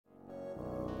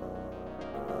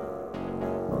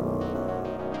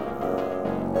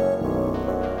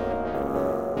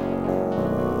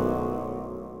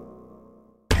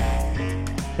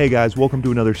Hey guys, welcome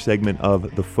to another segment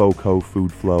of the FOCO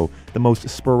Food Flow, the most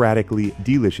sporadically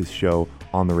delicious show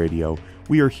on the radio.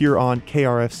 We are here on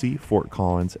KRFC Fort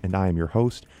Collins, and I am your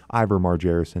host, Ivor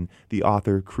Margerison, the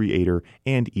author, creator,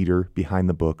 and eater behind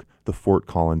the book, The Fort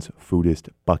Collins Foodist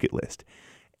Bucket List.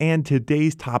 And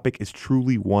today's topic is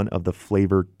truly one of the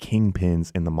flavor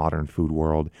kingpins in the modern food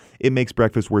world. It makes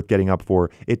breakfast worth getting up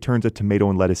for. It turns a tomato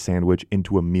and lettuce sandwich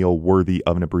into a meal worthy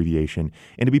of an abbreviation.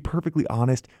 And to be perfectly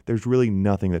honest, there's really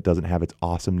nothing that doesn't have its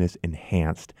awesomeness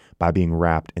enhanced by being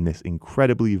wrapped in this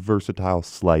incredibly versatile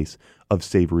slice of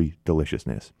savory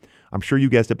deliciousness. I'm sure you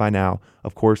guessed it by now.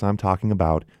 Of course, I'm talking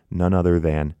about none other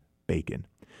than bacon.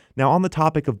 Now, on the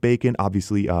topic of bacon,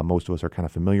 obviously, most of us are kind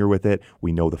of familiar with it.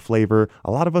 We know the flavor. A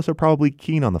lot of us are probably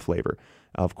keen on the flavor.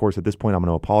 Of course, at this point, I'm going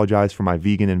to apologize for my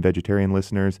vegan and vegetarian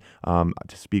listeners I'm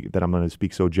going to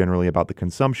speak so generally about the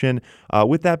consumption.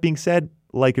 With that being said,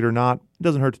 like it or not, it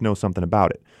doesn't hurt to know something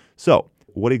about it. So,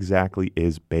 what exactly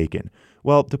is bacon?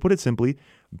 Well, to put it simply,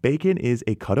 bacon is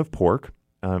a cut of pork.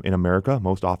 In America,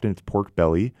 most often it's pork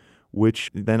belly,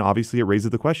 which then obviously it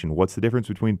raises the question, what's the difference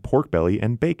between pork belly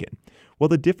and bacon? Well,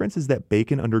 the difference is that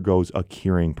bacon undergoes a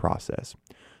curing process.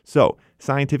 So,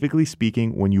 scientifically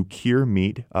speaking, when you cure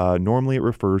meat, normally it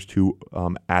refers to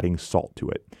adding salt to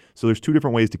it. So there's two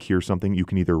different ways to cure something. You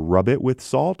can either rub it with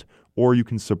salt, or you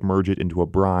can submerge it into a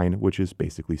brine, which is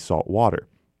basically salt water.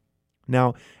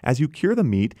 Now, as you cure the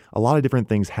meat, a lot of different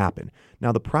things happen.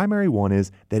 Now, the primary one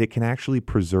is that it can actually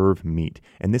preserve meat.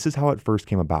 And this is how it first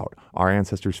came about. Our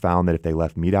ancestors found that if they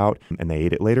left meat out and they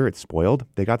ate it later, it spoiled,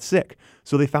 they got sick.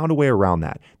 So they found a way around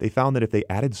that. They found that if they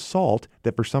added salt,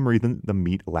 that for some reason the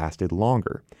meat lasted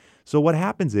longer. So what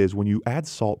happens is when you add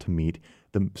salt to meat,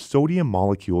 the sodium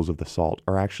molecules of the salt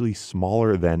are actually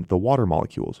smaller than the water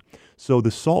molecules. So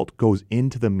the salt goes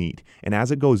into the meat, and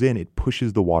as it goes in, it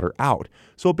pushes the water out.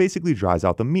 So it basically dries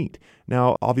out the meat.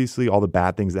 Now, obviously, all the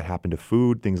bad things that happen to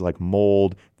food, things like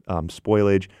mold,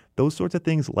 spoilage, those sorts of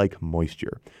things like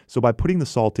moisture. So by putting the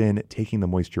salt in, taking the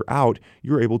moisture out,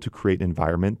 you're able to create an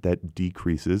environment that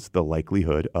decreases the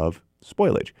likelihood of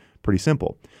spoilage. Pretty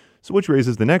simple. So which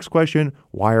raises the next question,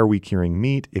 why are we curing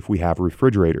meat if we have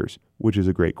refrigerators? Which is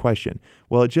a great question.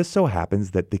 Well, it just so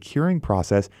happens that the curing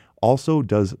process also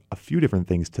does a few different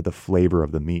things to the flavor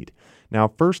of the meat.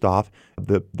 Now, first off,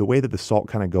 the way that the salt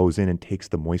kind of goes in and takes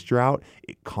the moisture out,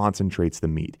 it concentrates the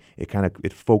meat.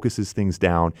 It focuses things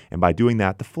down, and by doing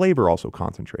that, the flavor also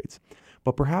concentrates.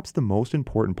 But perhaps the most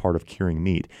important part of curing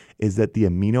meat is that the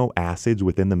amino acids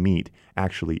within the meat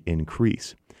actually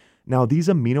increase. Now, these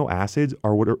amino acids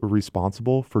are what are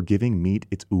responsible for giving meat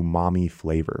its umami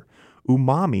flavor.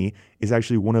 Umami is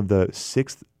actually one of the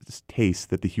 6 tastes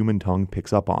that the human tongue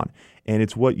picks up on, and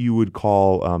it's what you would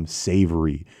call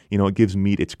savory. It gives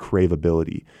meat its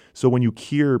craveability. So when you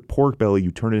cure pork belly, you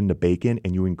turn it into bacon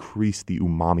and you increase the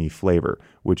umami flavor,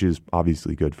 which is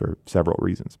obviously good for several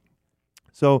reasons.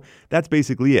 So that's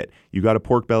basically it. You got a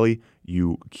pork belly,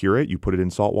 you cure it, you put it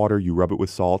in salt water, you rub it with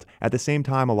salt. At the same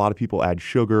time, a lot of people add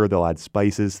sugar, they'll add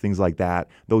spices, things like that.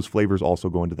 Those flavors also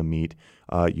go into the meat.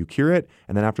 You cure it,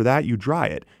 and then after that, you dry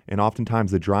it. And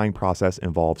oftentimes the drying process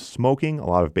involves smoking. A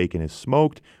lot of bacon is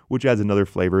smoked, which adds another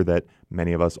flavor that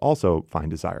many of us also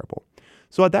find desirable.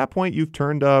 So at that point, you've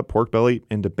turned pork belly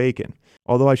into bacon.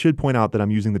 Although I should point out that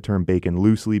I'm using the term bacon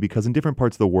loosely because in different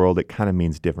parts of the world, it kind of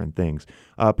means different things.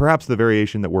 Perhaps the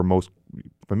variation that we're most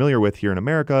familiar with here in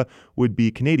America would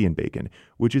be Canadian bacon,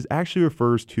 which actually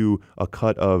refers to a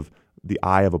cut of the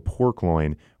eye of a pork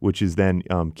loin, which is then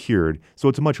cured. So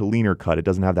it's a much leaner cut. It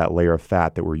doesn't have that layer of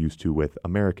fat that we're used to with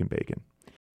American bacon.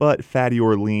 But fatty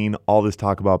or lean, all this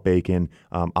talk about bacon,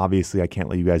 obviously I can't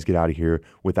let you guys get out of here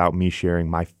without me sharing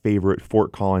my favorite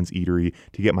Fort Collins eatery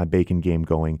to get my bacon game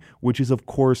going, which is of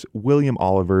course William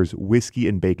Oliver's Whiskey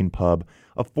and Bacon Pub,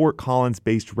 a Fort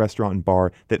Collins-based restaurant and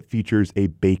bar that features a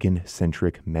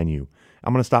bacon-centric menu.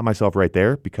 I'm going to stop myself right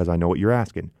there because I know what you're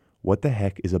asking. What the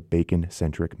heck is a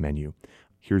bacon-centric menu?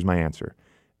 Here's my answer.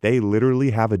 They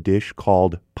literally have a dish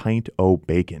called Pint O'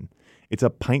 Bacon. It's a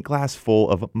pint glass full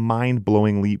of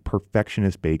mind-blowingly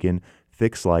perfectionist bacon,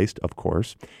 thick sliced, of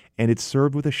course, and it's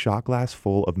served with a shot glass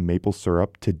full of maple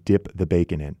syrup to dip the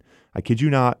bacon in. I kid you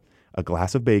not, a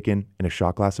glass of bacon and a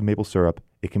shot glass of maple syrup,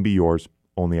 it can be yours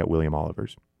only at William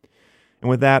Oliver's. And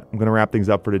with that, I'm going to wrap things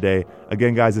up for today.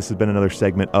 Again, guys, this has been another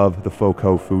segment of the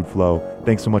FOCO Food Flow.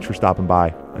 Thanks so much for stopping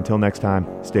by. Until next time,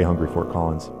 stay hungry, Fort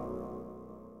Collins.